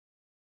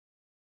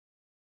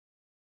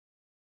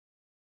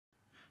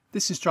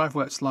This is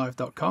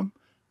DriveWorksLive.com.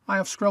 I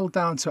have scrolled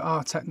down to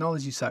our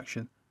technology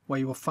section where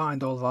you will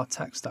find all of our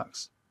tech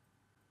stacks.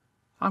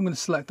 I'm going to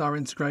select our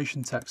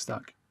integration tech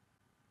stack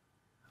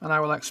and I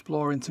will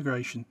explore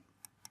integration.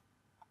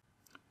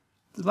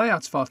 The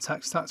layout of our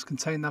tech stacks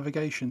contain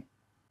navigation.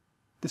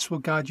 This will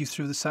guide you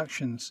through the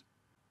sections.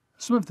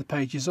 Some of the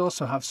pages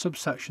also have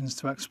subsections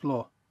to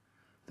explore.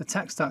 The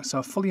tech stacks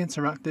are fully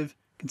interactive,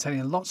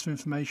 containing lots of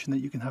information that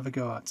you can have a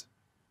go at.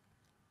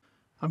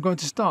 I'm going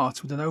to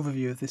start with an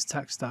overview of this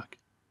tech stack.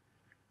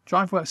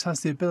 DriveWorks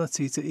has the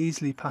ability to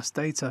easily pass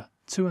data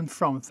to and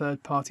from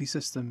third-party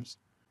systems.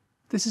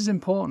 This is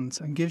important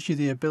and gives you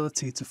the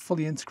ability to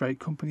fully integrate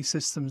company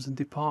systems and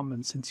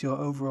departments into your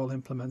overall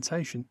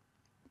implementation.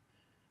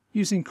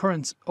 Using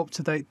current,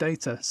 up-to-date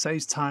data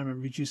saves time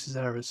and reduces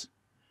errors.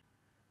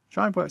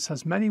 DriveWorks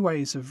has many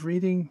ways of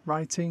reading,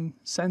 writing,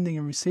 sending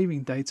and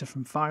receiving data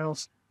from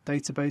files,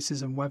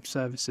 databases and web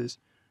services,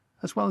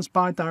 as well as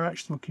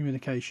bi-directional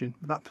communication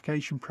with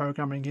Application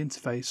Programming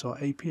Interface or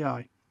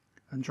API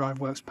and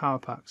DriveWorks Power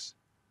Packs.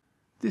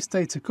 This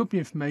data could be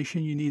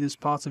information you need as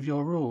part of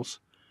your rules,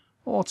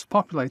 or to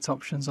populate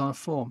options on a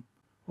form,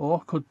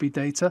 or could be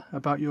data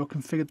about your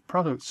configured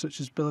products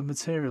such as bill of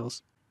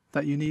materials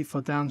that you need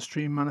for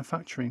downstream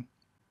manufacturing.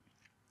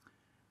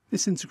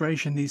 This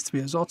integration needs to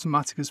be as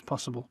automatic as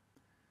possible.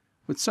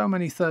 With so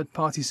many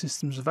third-party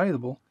systems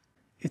available,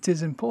 it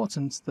is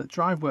important that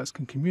DriveWorks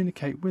can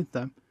communicate with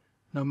them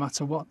no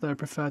matter what their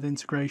preferred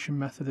integration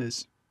method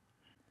is.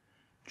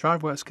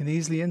 DriveWorks can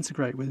easily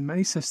integrate with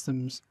many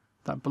systems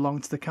that belong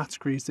to the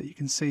categories that you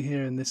can see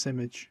here in this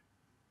image.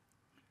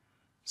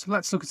 So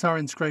let's look at our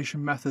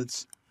integration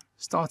methods,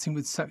 starting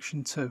with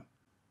Section 2.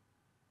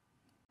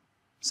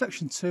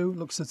 Section 2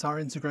 looks at our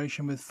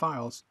integration with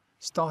files,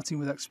 starting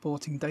with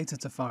exporting data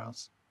to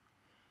files.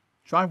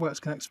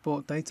 DriveWorks can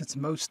export data to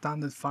most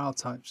standard file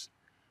types.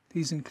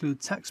 These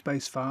include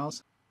text-based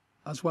files,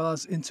 as well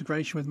as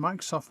integration with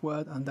Microsoft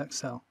Word and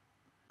Excel.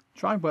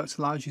 DriveWorks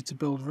allows you to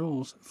build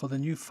rules for the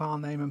new file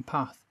name and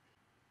path,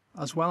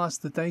 as well as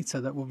the data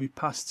that will be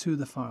passed to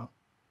the file.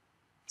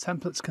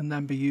 Templates can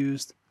then be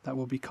used that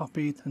will be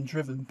copied and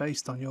driven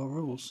based on your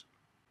rules.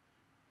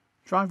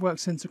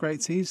 DriveWorks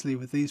integrates easily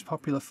with these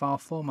popular file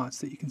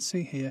formats that you can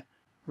see here,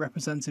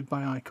 represented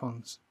by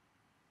icons.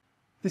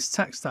 This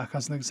tech stack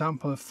has an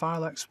example of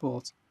file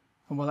export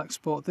and will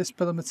export this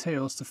bill of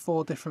materials to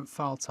 4 different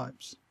file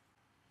types.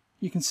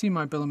 You can see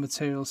my bill of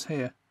materials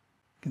here,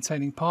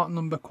 containing part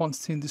number,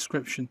 quantity and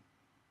description.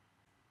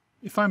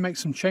 If I make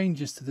some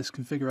changes to this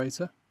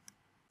configurator,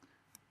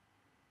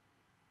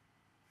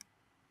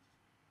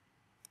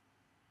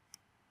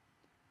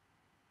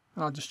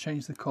 and I'll just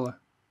change the colour,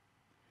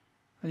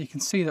 and you can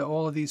see that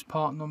all of these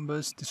part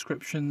numbers,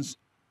 descriptions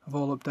have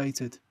all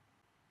updated.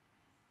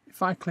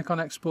 If I click on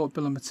Export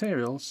Bill of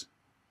Materials,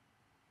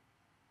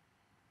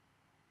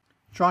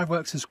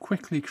 DriveWorks has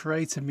quickly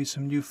created me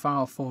some new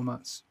file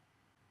formats,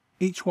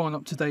 each one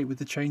up to date with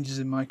the changes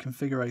in my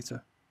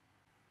configurator.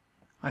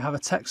 I have a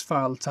text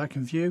file that I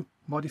can view,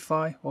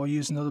 modify or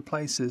use in other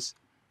places,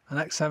 an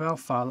XML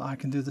file I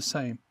can do the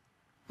same.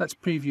 Let's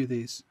preview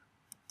these.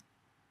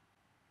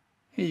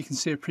 Here you can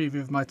see a preview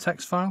of my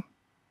text file.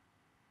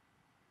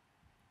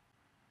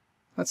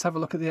 Let's have a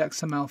look at the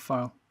XML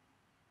file.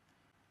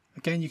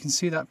 Again, you can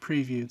see that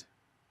previewed.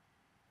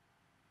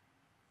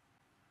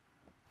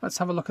 Let's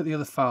have a look at the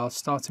other files,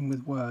 starting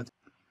with Word.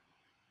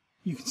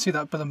 You can see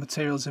that bill of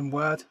materials in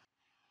Word.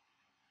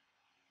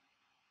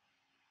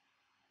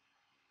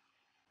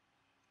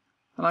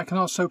 And I can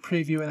also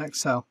preview in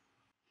Excel.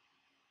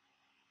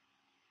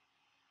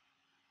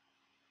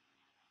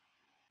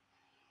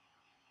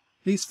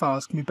 These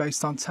files can be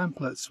based on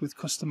templates with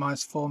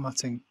customized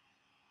formatting.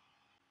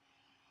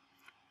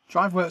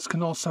 DriveWorks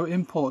can also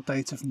import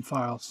data from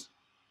files.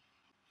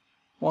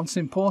 Once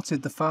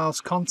imported, the file's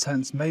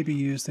contents may be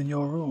used in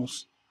your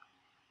rules.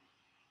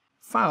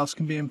 Files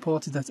can be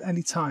imported at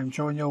any time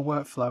during your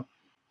workflow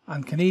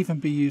and can even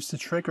be used to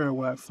trigger a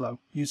workflow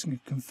using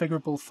a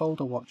configurable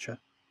folder watcher.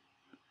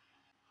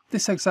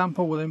 This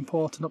example will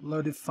import an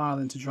uploaded file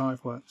into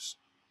DriveWorks.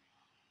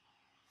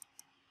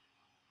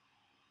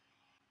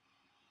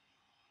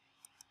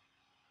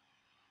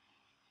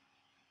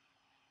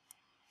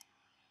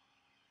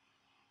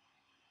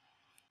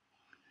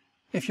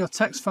 If your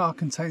text file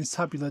contains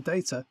tabular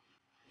data,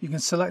 you can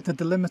select a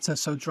delimiter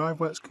so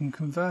DriveWorks can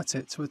convert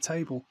it to a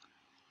table.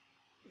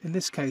 In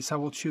this case, I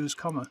will choose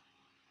comma.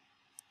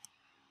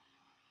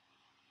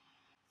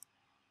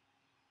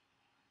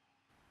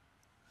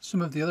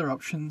 Some of the other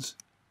options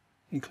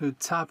include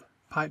tab,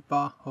 pipe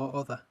bar or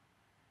other.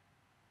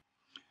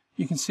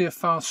 You can see a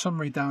file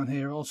summary down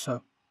here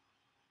also.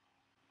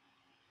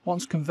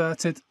 Once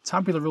converted,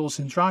 tabular rules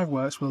in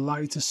DriveWorks will allow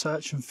you to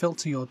search and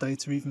filter your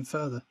data even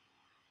further.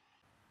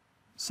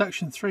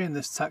 Section 3 in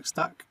this tech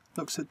stack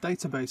looks at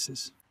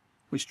databases,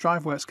 which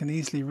DriveWorks can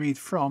easily read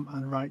from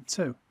and write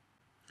to.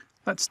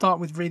 Let's start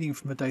with reading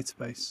from a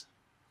database.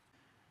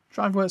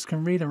 DriveWorks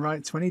can read and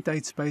write to any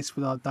database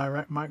with our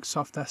direct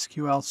Microsoft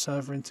SQL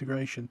Server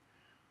integration,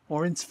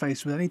 or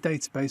interface with any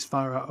database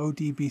via our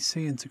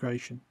ODBC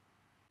integration.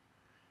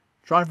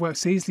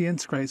 DriveWorks easily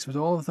integrates with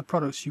all of the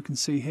products you can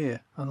see here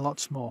and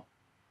lots more.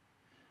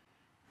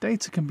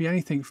 Data can be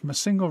anything from a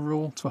single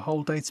rule to a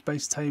whole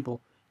database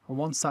table, and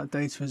once that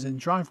data is in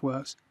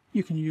DriveWorks,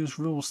 you can use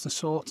rules to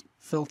sort,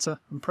 filter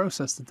and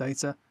process the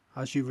data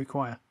as you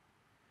require.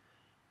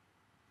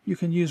 You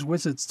can use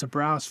wizards to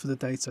browse for the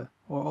data,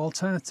 or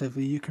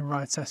alternatively you can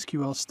write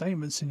SQL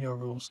statements in your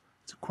rules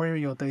to query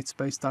your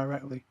database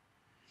directly.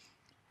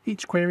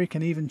 Each query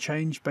can even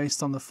change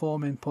based on the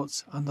form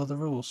inputs and other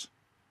rules.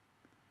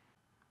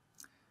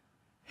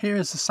 Here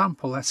is a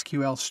sample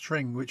SQL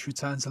string which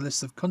returns a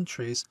list of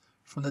countries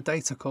from the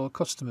data called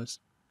customers.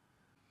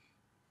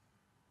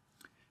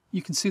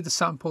 You can see the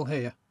sample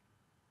here.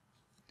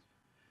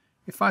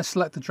 If I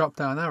select the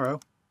drop-down arrow,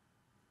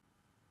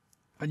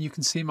 and you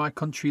can see my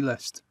country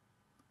list,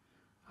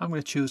 I'm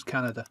going to choose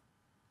Canada.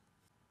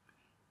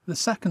 The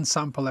second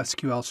sample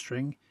SQL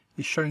string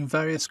is showing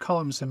various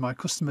columns in my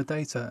customer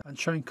data and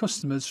showing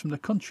customers from the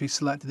country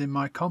selected in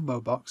my combo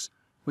box,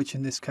 which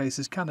in this case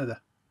is Canada.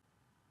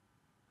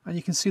 And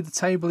you can see the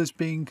table is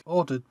being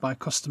ordered by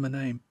customer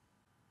name.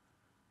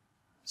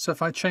 So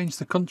if I change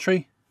the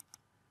country,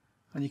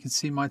 and you can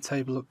see my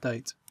table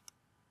update.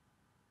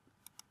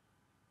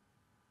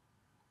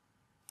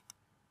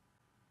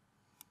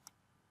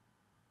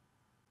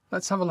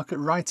 Let's have a look at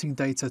writing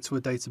data to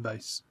a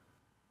database.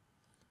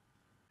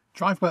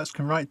 DriveWorks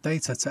can write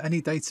data to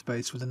any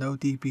database with an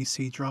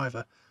ODBC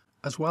driver,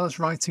 as well as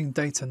writing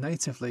data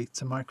natively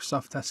to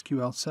Microsoft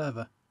SQL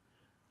Server.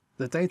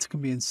 The data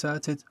can be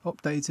inserted,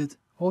 updated,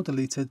 or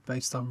deleted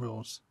based on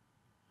rules.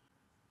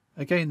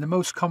 Again, the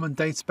most common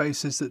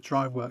databases that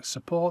DriveWorks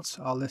supports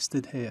are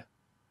listed here.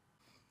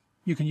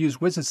 You can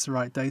use wizards to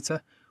write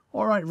data,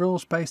 or write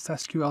rules-based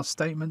SQL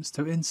statements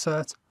to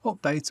insert,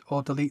 update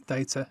or delete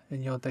data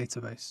in your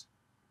database.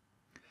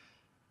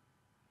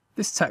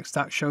 This tech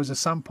stack shows a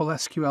sample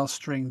SQL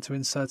string to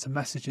insert a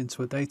message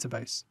into a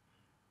database.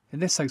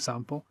 In this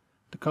example,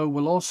 the code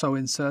will also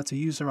insert a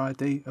user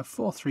ID of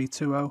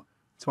 4320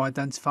 to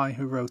identify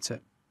who wrote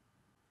it.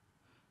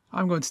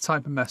 I'm going to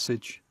type a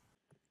message.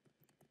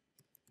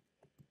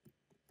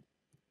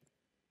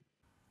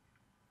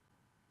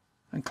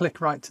 And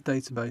click Write to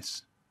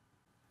Database.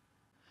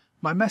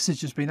 My message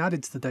has been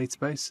added to the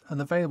database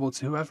and available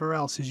to whoever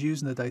else is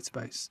using the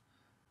database.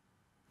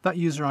 That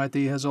user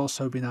ID has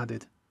also been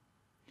added.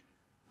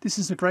 This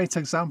is a great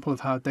example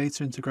of how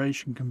data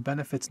integration can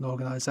benefit an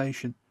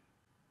organisation.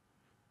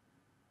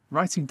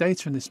 Writing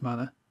data in this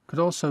manner could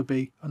also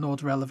be an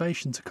order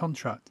elevation to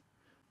contract,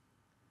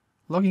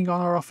 logging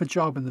on or off a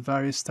job in the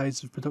various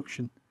stages of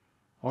production,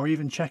 or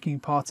even checking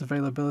part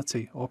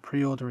availability or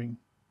pre-ordering.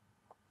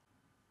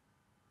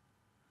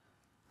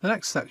 The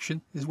next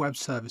section is web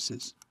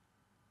services.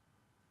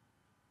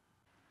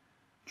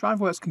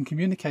 DriveWorks can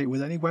communicate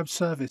with any web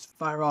service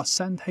via our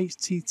Send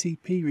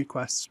HTTP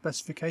Request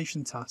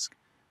specification task,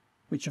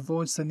 which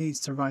avoids the need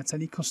to write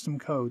any custom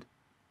code.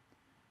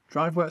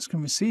 DriveWorks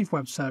can receive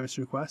web service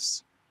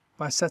requests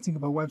by setting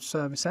up a web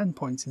service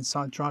endpoint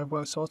inside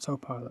DriveWorks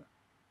Autopilot.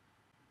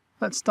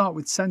 Let's start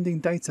with sending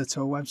data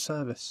to a web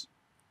service.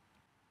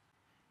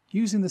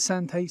 Using the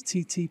Send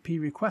HTTP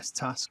Request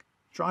task,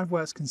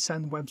 DriveWorks can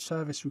send web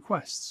service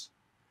requests.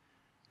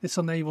 This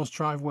enables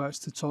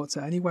DriveWorks to talk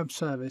to any web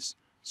service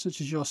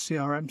such as your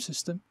CRM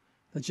system,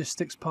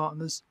 logistics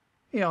partners,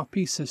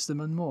 ERP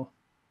system and more.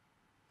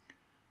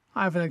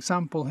 I have an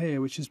example here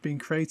which has been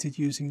created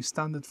using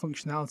standard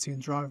functionality in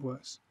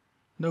DriveWorks.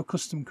 No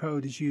custom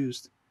code is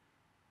used.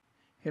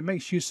 It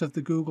makes use of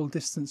the Google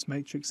Distance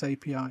Matrix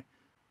API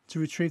to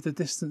retrieve the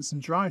distance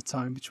and drive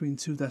time between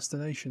two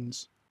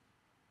destinations.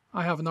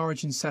 I have an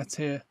origin set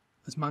here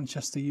as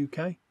Manchester,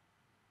 UK,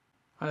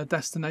 and a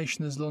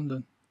destination as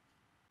London.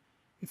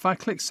 If I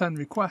click Send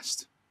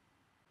Request,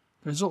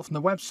 the result from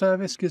the web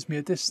service gives me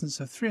a distance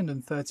of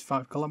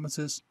 335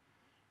 kilometers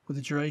with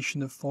a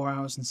duration of 4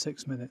 hours and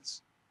 6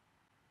 minutes.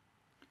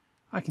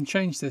 I can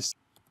change this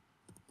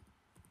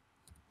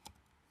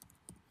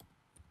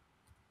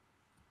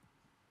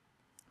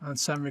and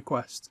send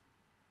request.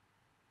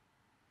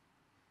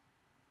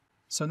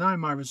 So now in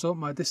my result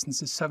my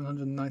distance is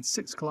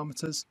 796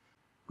 kilometers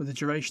with a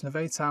duration of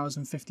 8 hours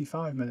and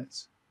 55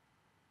 minutes.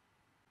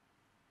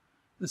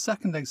 The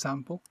second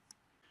example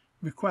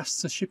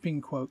requests a shipping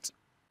quote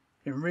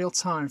in real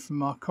time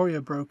from our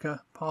courier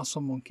broker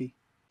Parcel Monkey.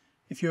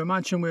 If you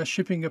imagine we are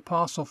shipping a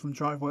parcel from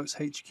DriveWorks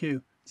HQ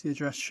to the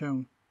address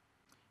shown.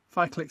 If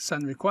I click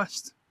Send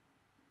Request,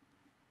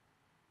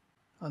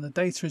 and the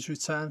data is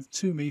returned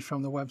to me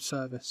from the web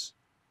service.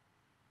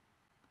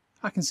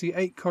 I can see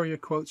 8 courier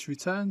quotes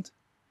returned.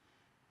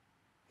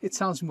 It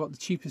tells me what the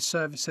cheapest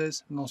service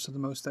is and also the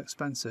most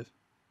expensive.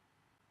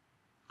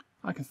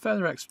 I can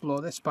further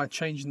explore this by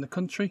changing the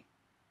country,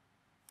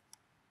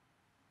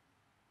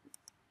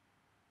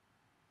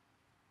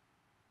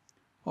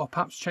 or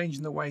perhaps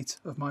changing the weight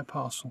of my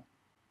parcel.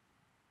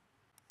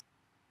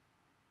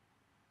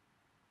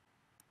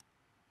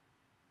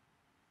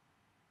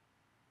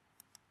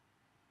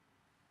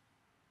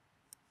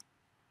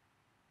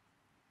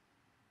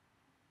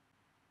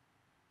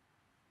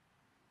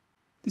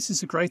 This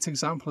is a great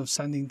example of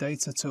sending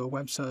data to a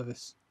web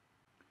service.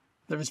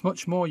 There is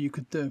much more you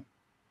could do.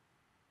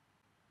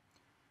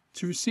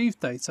 To receive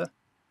data,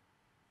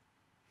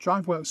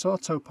 DriveWorks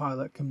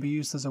Autopilot can be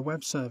used as a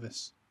web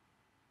service.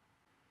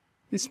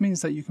 This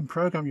means that you can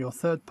program your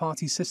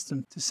third-party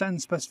system to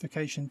send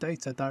specification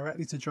data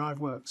directly to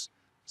DriveWorks,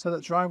 so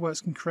that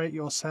DriveWorks can create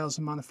your sales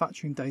and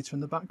manufacturing data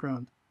in the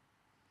background.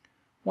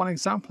 One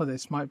example of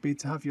this might be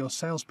to have your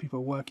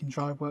salespeople work in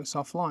DriveWorks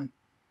offline,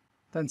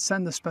 then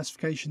send the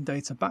specification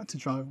data back to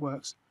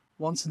DriveWorks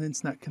once an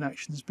internet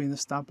connection has been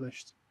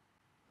established.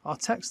 Our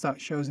tech stack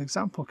shows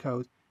example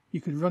code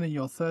you could run in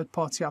your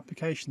third-party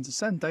application to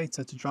send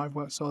data to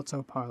DriveWorks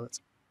Autopilot.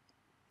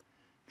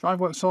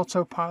 DriveWorks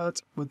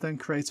Autopilot would then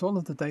create all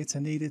of the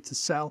data needed to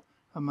sell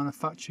and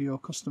manufacture your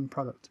custom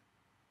product.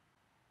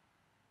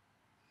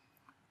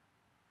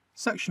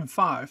 Section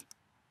 5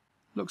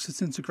 looks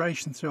at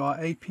integration through our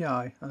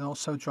API and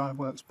also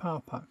DriveWorks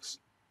Power Packs.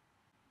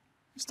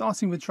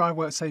 Starting with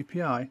DriveWorks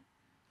API,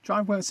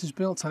 DriveWorks is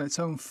built on its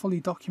own fully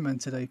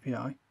documented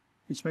API,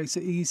 which makes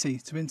it easy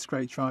to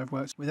integrate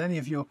DriveWorks with any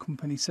of your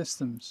company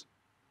systems.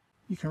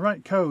 You can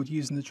write code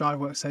using the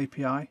DriveWorks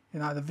API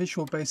in either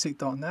Visual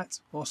Basic.NET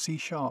or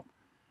C#, and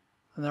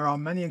there are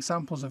many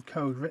examples of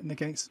code written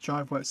against the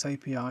DriveWorks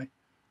API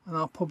on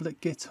our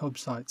public GitHub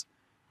site,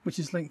 which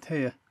is linked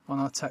here on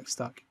our tech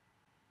stack.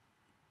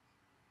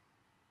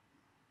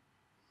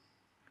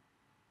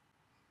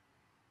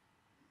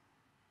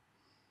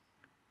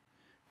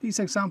 These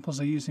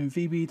examples are using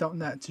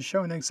VB.NET to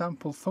show an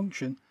example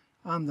function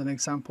and an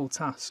example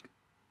task.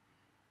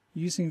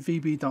 Using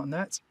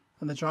VB.NET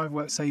and the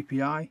DriveWorks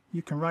API,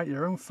 you can write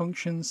your own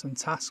functions and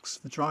tasks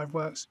for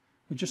DriveWorks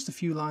with just a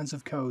few lines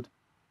of code.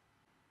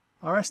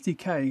 Our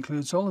SDK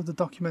includes all of the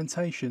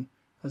documentation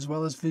as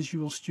well as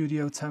Visual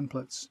Studio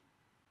templates.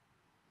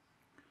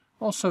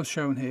 Also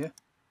shown here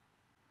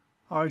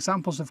are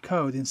examples of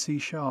code in C#.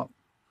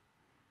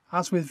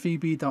 As with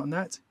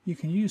VB.NET, you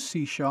can use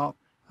C#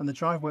 and the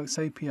DriveWorks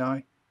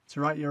API to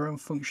write your own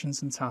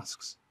functions and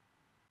tasks.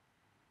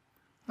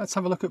 Let's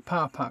have a look at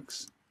Power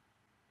Packs.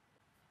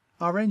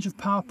 Our range of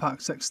Power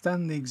Packs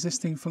extend the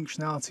existing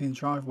functionality in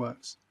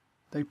DriveWorks.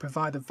 They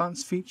provide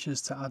advanced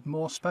features to add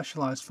more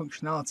specialized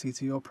functionality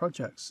to your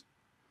projects.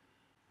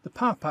 The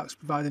Power Packs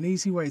provide an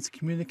easy way to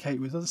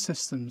communicate with other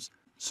systems,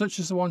 such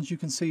as the ones you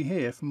can see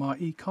here from our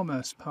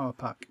e-commerce Power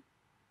Pack.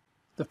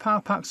 The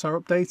Power Packs are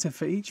updated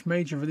for each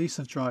major release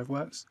of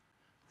DriveWorks.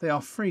 They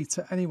are free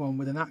to anyone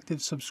with an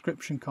active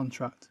subscription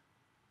contract.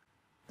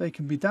 They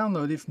can be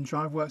downloaded from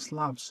DriveWorks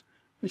Labs,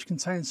 which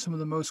contains some of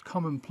the most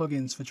common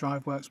plugins for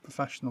DriveWorks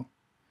Professional.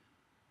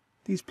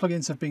 These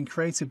plugins have been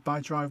created by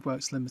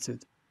DriveWorks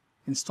Limited.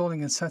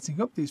 Installing and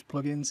setting up these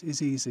plugins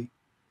is easy.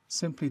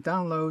 Simply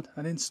download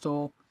and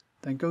install,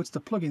 then go to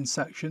the plugins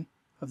section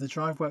of the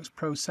DriveWorks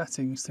Pro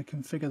settings to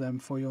configure them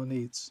for your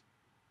needs.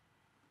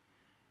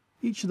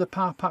 Each of the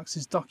Power Packs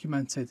is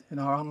documented in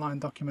our online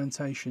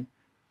documentation.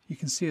 You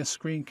can see a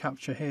screen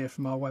capture here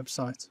from our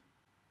website.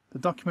 The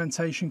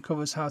documentation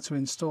covers how to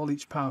install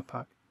each Power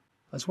Pack,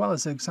 as well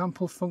as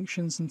example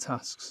functions and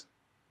tasks.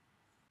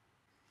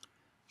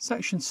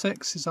 Section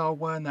 6 is our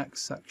Where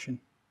Next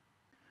section.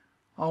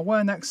 Our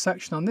Where Next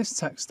section on this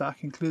tech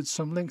stack includes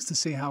some links to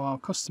see how our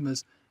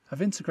customers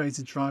have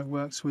integrated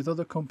DriveWorks with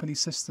other company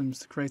systems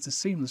to create a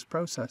seamless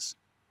process.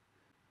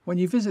 When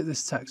you visit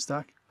this tech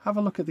stack, have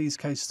a look at these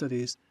case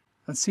studies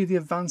and see the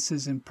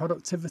advances in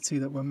productivity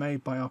that were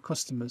made by our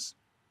customers.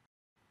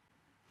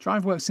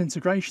 DriveWorks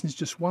integration is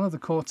just one of the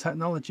core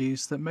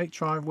technologies that make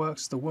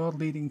DriveWorks the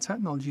world-leading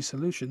technology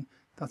solution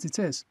that it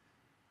is.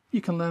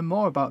 You can learn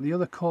more about the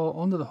other core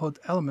under-the-hood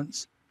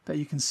elements that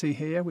you can see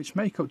here which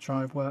make up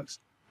DriveWorks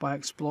by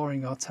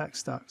exploring our tech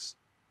stacks.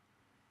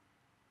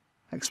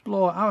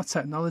 Explore our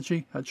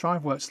technology at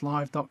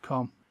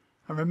DriveWorksLive.com,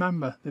 and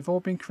remember, they've all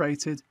been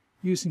created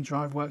using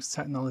DriveWorks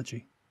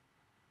technology.